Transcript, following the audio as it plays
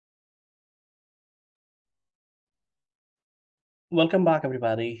Welcome back,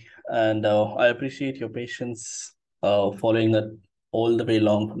 everybody, and I appreciate your patience following it all the way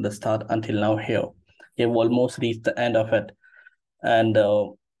along from the start until now. Here, you've almost reached the end of it, and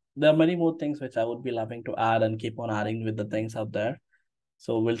there are many more things which I would be loving to add and keep on adding with the things out there.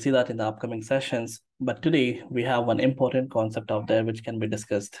 So we'll see that in the upcoming sessions. But today we have one important concept out there which can be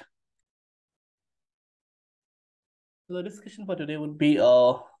discussed. So the discussion for today would be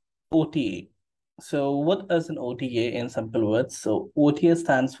OTA. So what is an OTA in simple words? So OTA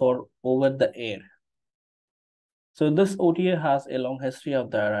stands for over the air. So this OTA has a long history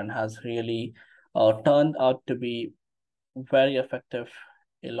out there and has really turned out to be very effective,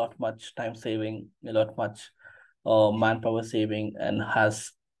 a lot much time saving, a lot much manpower saving, and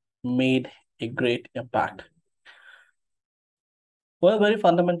has made a great impact. Well, very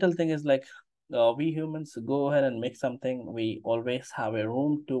fundamental thing is like we humans go ahead and make something, we always have a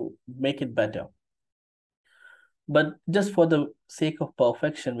room to make it better. But just for the sake of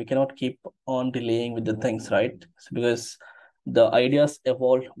perfection, we cannot keep on delaying with the things, right? So because the ideas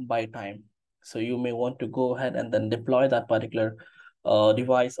evolve by time. So you may want to go ahead and then deploy that particular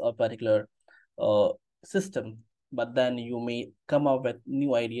device or particular uh, system, but then you may come up with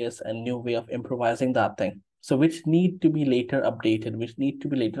new ideas and new way of improvising that thing. So which need to be later updated, which need to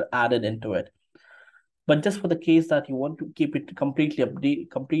be later added into it. But just for the case that you want to keep it completely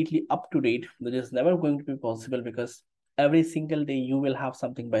up to date, that is never going to be possible because every single day you will have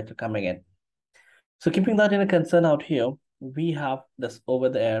something better coming in. So keeping that in a concern out here, we have this over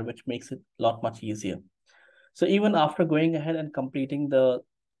the air, which makes it a lot much easier. So even after going ahead and completing the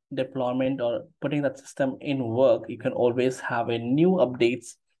deployment or putting that system in work, you can always have a new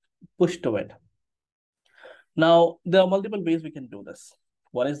updates pushed to it. Now, there are multiple ways we can do this.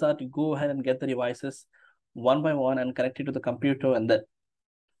 One is that you go ahead and get the devices one by one and connect it to the computer and then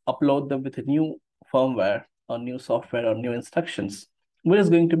upload them with a new firmware or new software or new instructions, which is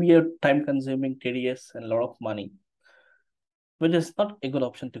going to be a time consuming, tedious, and a lot of money, which is not a good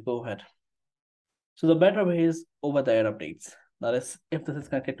option to go ahead. So the better way is over the air updates. That is, if this is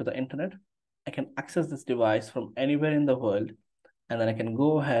connected to the internet, I can access this device from anywhere in the world, and then I can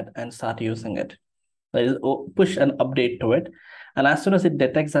go ahead and start using it. That is, push an update to it. And as soon as it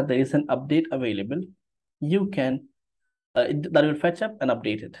detects that there is an update available, you can that will fetch up and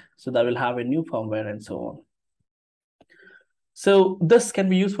update it. So that will have a new firmware and so on. So this can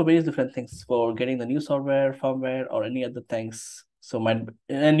be used for various different things for getting the new software, firmware, or any other things. So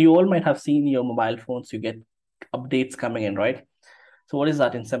and you all might have seen your mobile phones, you get updates coming in, right? So what is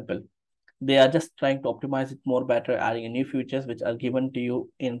that in simple? They are just trying to optimize it more better, adding new features which are given to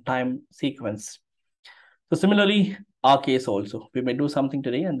you in time sequence. So similarly, our case also, we may do something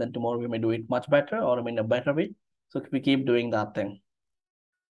today and then tomorrow we may do it much better or in a better way. So we keep doing that thing.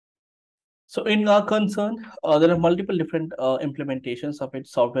 So in our concern, there are multiple different implementations of it,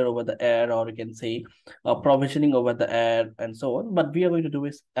 software over the air, or you can say provisioning over the air and so on. But we are going to do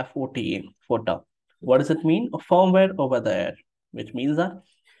is FOTA, FOTA. What does it mean? A firmware over the air, which means that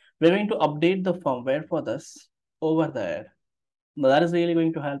we're going to update the firmware for this over the air. Now, that is really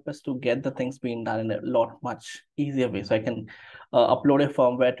going to help us to get the things being done in a lot much easier way. So I can upload a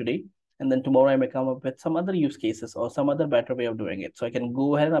firmware today, and then tomorrow I may come up with some other use cases or some other better way of doing it. So I can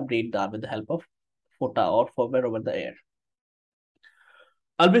go ahead and update that with the help of FOTA or firmware over the air.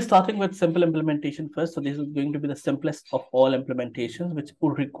 I'll be starting with simple implementation first. So this is going to be the simplest of all implementations, which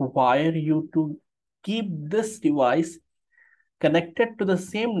would require you to keep this device connected to the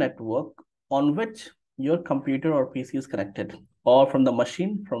same network on which your computer or PC is connected, or from the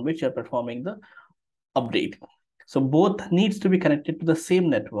machine from which you're performing the update. So both needs to be connected to the same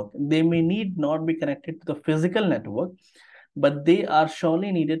network. They may need not be connected to the physical network, but they are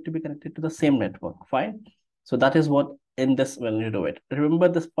surely needed to be connected to the same network. Fine. So that is what in this when you do it. Remember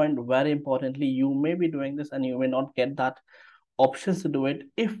this point very importantly. You may be doing this and you may not get that options to do it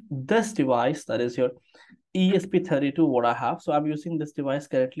if this device, that is your ESP32, what I have. So I'm using this device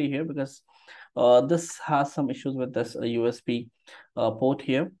currently here because this has some issues with this USB port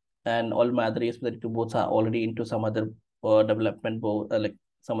here, and all my other ESP32 boards are already into some other development board, like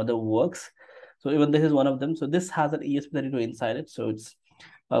some other works. So even this is one of them. So this has an ESP32 inside it. So it's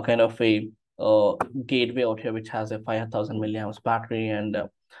kind of a gateway out here which has a 5,000 milliamps battery and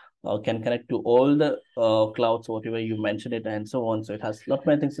can connect to all the clouds, whatever you mentioned it, and so on. So it has a lot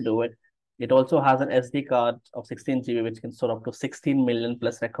many things to do with. It also has an SD card of 16 GB, which can store up to 16 million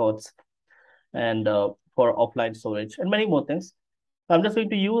plus records, and for offline storage, and many more things. So I'm just going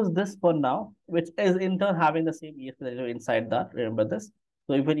to use this for now, which is in turn having the same ESP32 inside that. Remember this.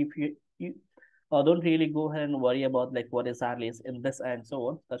 So even if you don't really go ahead and worry about like what exactly is in this and so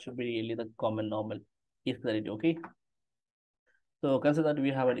on, that should be really the common normal ESP32. Okay. So consider that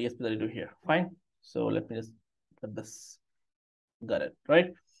we have an ESP32 here. Fine. So let me just put this. Got it,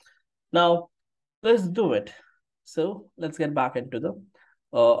 right? Now let's do it. So let's get back into the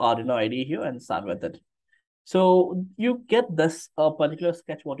Arduino IDE here and start with it. So you get this particular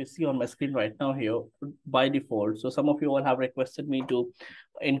sketch, what you see on my screen right now here by default. So some of you all have requested me to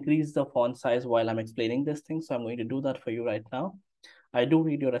increase the font size while I'm explaining this thing. So I'm going to do that for you right now. I do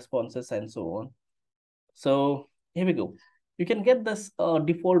read your responses and so on. So here we go. You can get this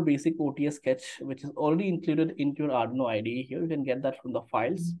default basic OTA sketch, which is already included into your Arduino IDE here. You can get that from the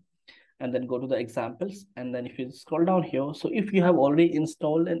files and then go to the examples. And then if you scroll down here, so if you have already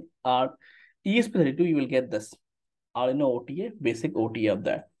installed an ESP32, you will get this Arduino OTA, basic OTA of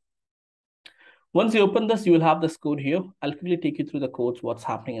that. Once you open this, you will have this code here. I'll quickly take you through the codes, what's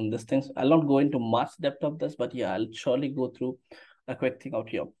happening in this thing. So I'll not go into much depth of this, but yeah, I'll surely go through a quick thing out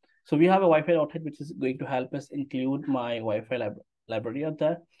here. So we have a Wi-Fi outside, which is going to help us include my Wi-Fi library out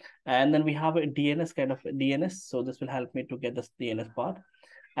there. And then we have a DNS kind of DNS. So this will help me to get this DNS part.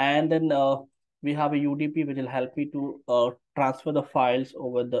 And then we have a UDP, which will help me to transfer the files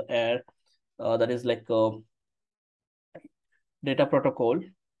over the air. That is like a data protocol.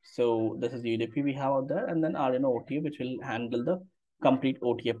 So this is the UDP we have out there, and then Arduino OTA, which will handle the complete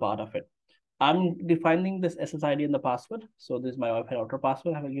OTA part of it. I'm defining this SSID and the password. So this is my Wi-Fi router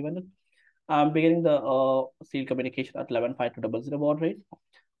password I have given it. I'm beginning the serial communication at 11.5200 baud rate.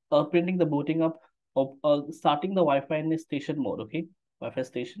 Printing the booting up of starting the Wi-Fi in the station mode, okay? Wi-Fi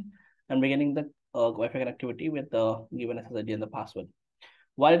station, and beginning the Wi-Fi connectivity with the given SSID and the password.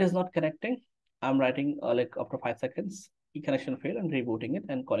 While it is not connecting, I'm writing like after 5 seconds, connection failed and rebooting it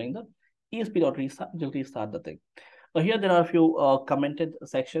and calling the ESP.restart, which will restart the thing. Here there are a few commented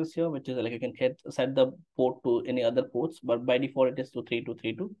sections here, which is like you can set the port to any other ports, but by default it is to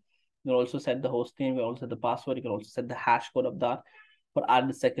 3232. You can also set the host name, you can also set the password, you can also set the hash code of that for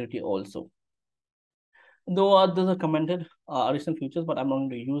added security also. Though those are commented additional features, but I'm not going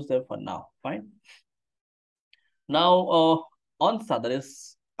to use them for now. Fine. Now on start, that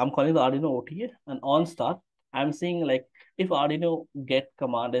is, I'm calling the Arduino OTA, and on start, I'm saying like if Arduino get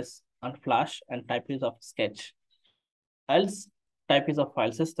command is on flash and type is of sketch, else type is of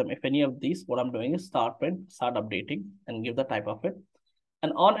file system. If any of these, what I'm doing is start print, start updating, and give the type of it.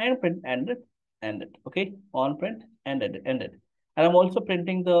 And on end print, end it. Okay, on print, end it. And I'm also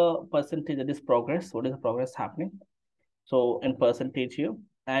printing the percentage, that is progress. What is the progress happening? So in percentage here.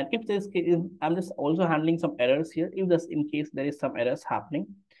 And if this case, I'm just also handling some errors here. If this, in case there is some errors happening.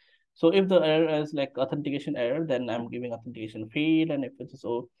 So if the error is like authentication error, then I'm giving authentication failed. And if it's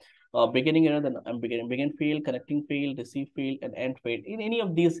so beginning error, then I'm begin failed, connecting failed, receive failed, and end failed. In any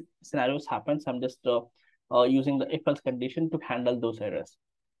of these scenarios happens, I'm just using the if else condition to handle those errors.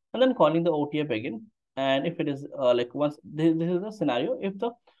 And then calling the OTA begin. And if it is like once this is the scenario, if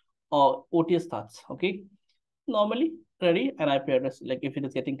the OTA starts, okay, normally ready an IP address, like if it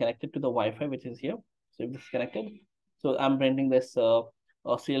is getting connected to the Wi-Fi, which is here. So if this is connected, so I'm printing this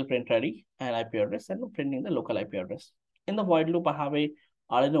serial print ready and IP address, and printing the local IP address. In the void loop, I have a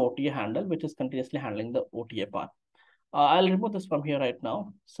Arduino OTA handle, which is continuously handling the OTA part. I'll remove this from here right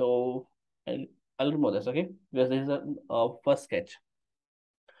now. So I'll remove this, okay? Because this is a first sketch.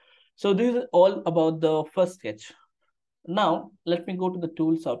 So this is all about the first sketch. Now, let me go to the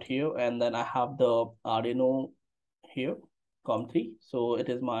tools out here, and then I have the Arduino here, COM3. So it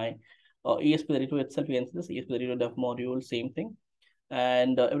is my ESP32 itself. You can see this ESP32 dev module, same thing.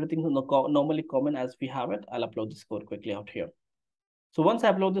 And everything is normally common as we have it. I'll upload this code quickly out here. So once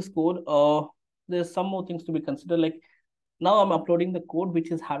I upload this code, there's some more things to be considered. Like now I'm uploading the code,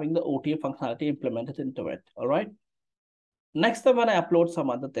 which is having the OTA functionality implemented into it. All right. Next time when I upload some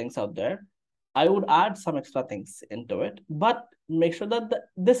other things out there, I would add some extra things into it, but make sure that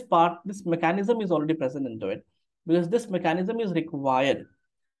this mechanism is already present into it, because this mechanism is required.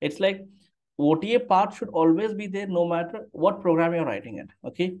 It's like OTA part should always be there no matter what program you're writing it.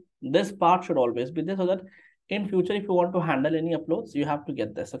 Okay. This part should always be there so that in future, if you want to handle any uploads, you have to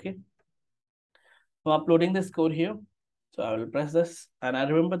get this. Okay. So I'm uploading this code here. So I will press this, and I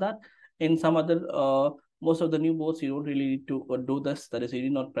remember that in some other most of the new boards, you don't really need to do this. That is, you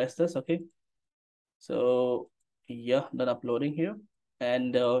need not press this. Okay. So yeah, done uploading here,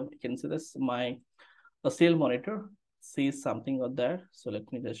 and you can see this my serial monitor sees something out there. So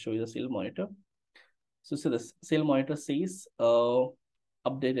let me just show you the serial monitor. So see this serial monitor sees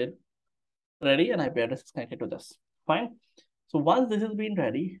updated ready, and IP address is connected to this. Fine. So once this has been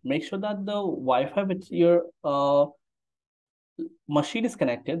ready, make sure that the Wi-Fi with your machine is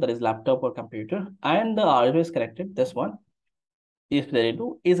connected, that is laptop or computer, and the Arduino is connected. This one is ready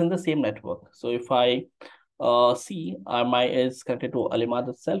to is in the same network. So if I C, my is connected to Alimad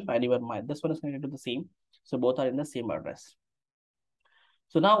itself, and even my this one is connected to the same. So both are in the same address.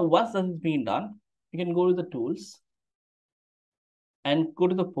 So now once that has been done, you can go to the tools and go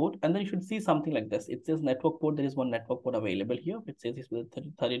to the port, and then you should see something like this. It says network port. There is one network port available here. It says it's with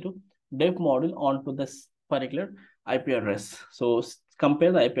 32 dev module onto this particular IP address. So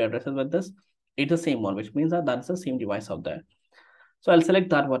compare the IP addresses with this. It's the same one, which means that that's the same device out there. So I'll select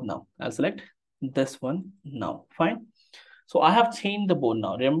that one now. I'll select this one now. Fine. So I have changed the board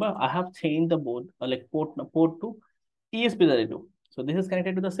now. Remember, I have changed the board like port to ESP32. So this is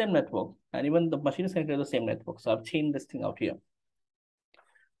connected to the same network, and even the machine is connected to the same network. So I've changed this thing out here.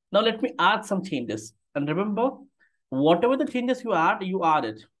 Now let me add some changes. And remember, whatever the changes you add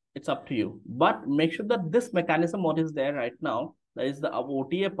it. It's up to you. But make sure that this mechanism, what is there right now, that is the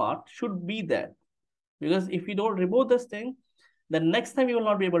OTA part, should be there. Because if you don't remove this thing, then next time you will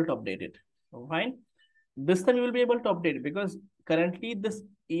not be able to update it. Fine. This time you will be able to update it because currently this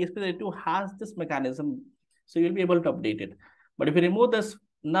ESP32 has this mechanism. So you'll be able to update it. But if you remove this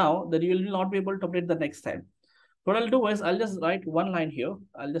now, then you will not be able to update the next time. What I'll do is I'll just write one line here.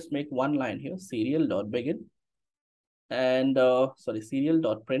 I'll just make one line here, serial.begin and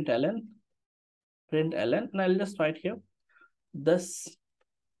serial.println, and I'll just write here, this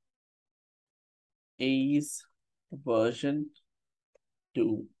is version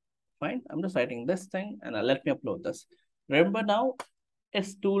 2. Fine. I'm just writing this thing and let me upload this. Remember now,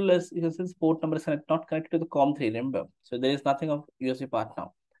 its tool is since port number is not connected to the COM3, remember. So there is nothing of USB part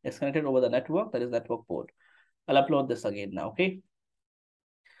now. It's connected over the network, that is network port. I'll upload this again now, okay?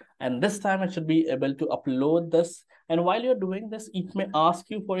 And this time I should be able to upload this. And while you're doing this, it may ask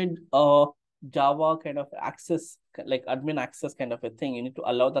you for a Java kind of access, like admin access kind of a thing. You need to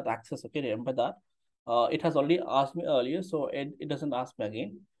allow that access, okay? Remember that. It has already asked me earlier, so it doesn't ask me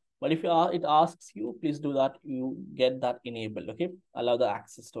again. But if it asks you, please do that. You get that enabled, okay? Allow the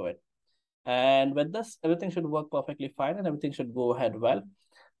access to it. And with this, everything should work perfectly fine and everything should go ahead well.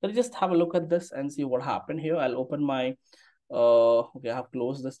 Let's just have a look at this and see what happened here. I'll open my, okay, I have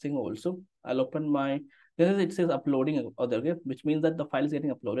closed this thing also. I'll open my, it says uploading other, okay, which means that the file is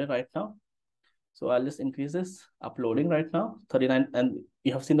getting uploaded right now. So I'll just increase this uploading right now, 39, and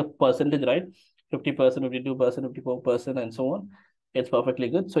you have seen the percentage, right? 50%, 52%, 54%, and so on. It's perfectly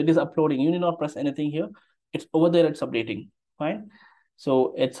good. So it is uploading. You need not press anything here. It's over there, it's updating. Fine.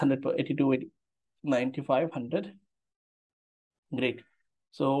 So it's 100, 82, 80, 95, 100. Great.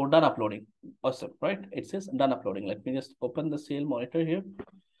 So done uploading. Awesome, right? It says done uploading. Let me just open the serial monitor here.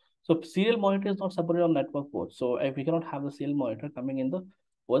 So serial monitor is not supported on network port. So if we cannot have the serial monitor coming in the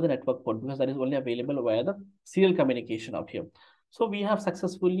over the network port because that is only available via the serial communication out here. So we have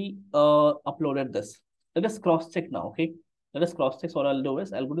successfully uploaded this. Let us cross check now. Okay. Let us cross check. So what I'll do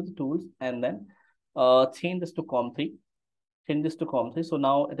is I'll go to the tools and then change this to COM3. Change this to COM3. So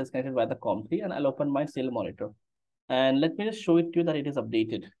now it is connected via the COM3 and I'll open my serial monitor. And let me just show it to you that it is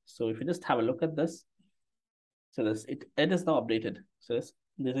updated. So if you just have a look at this, so it is now updated. So this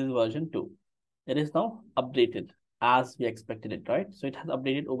is version 2. It is now updated as we expected it, right? So it has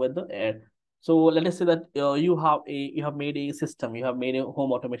updated over the air. So let us say that you have made a system, you have made a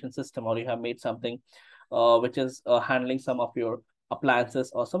home automation system, or you have made something which is handling some of your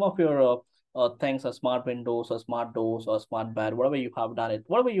appliances or some of your things, or smart windows or smart doors or smart bed, whatever you have done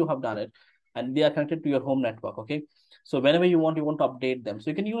it, and they are connected to your home network. Okay, so whenever you want to update them, so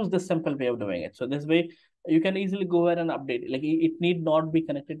you can use this simple way of doing it. So this way you can easily go ahead and update it. Like it need not be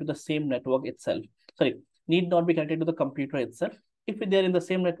connected to the same network itself. Sorry, need not be connected to the computer itself. If they're in the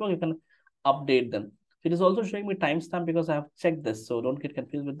same network, you can update them. It is also showing me timestamp because I have checked this. So don't get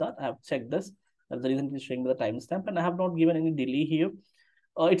confused with that. I have checked this. That's the reason it is showing me the timestamp, and I have not given any delay here.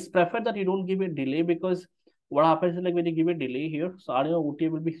 It's preferred that you don't give a delay because what happens is like when you give a delay here, so Arduino OTA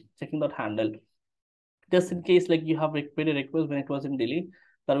will be checking that handle. Just in case like you have made a request when it was in delay,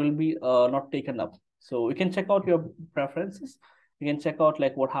 that will be not taken up. So you can check out your preferences. You can check out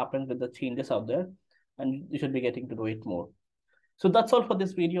like what happens with the changes out there, and you should be getting to know it more. So that's all for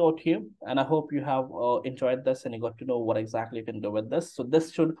this video out here. And I hope you have enjoyed this and you got to know what exactly you can do with this. So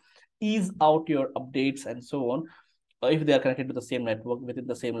this should ease out your updates and so on. If they are connected to the same network, within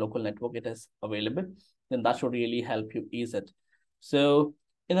the same local network, it is available, then that should really help you ease it. So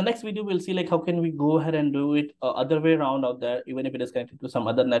in the next video, we'll see like how can we go ahead and do it other way around out there, even if it is connected to some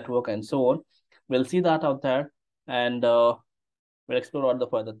other network and so on. We'll see that out there, and we'll explore all the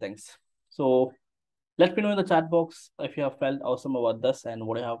further things. So let me know in the chat box if you have felt awesome about this and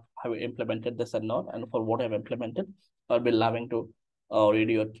what have you implemented this or not. And for what I've implemented, I'll be loving to read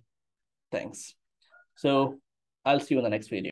your thanks. So I'll see you in the next video.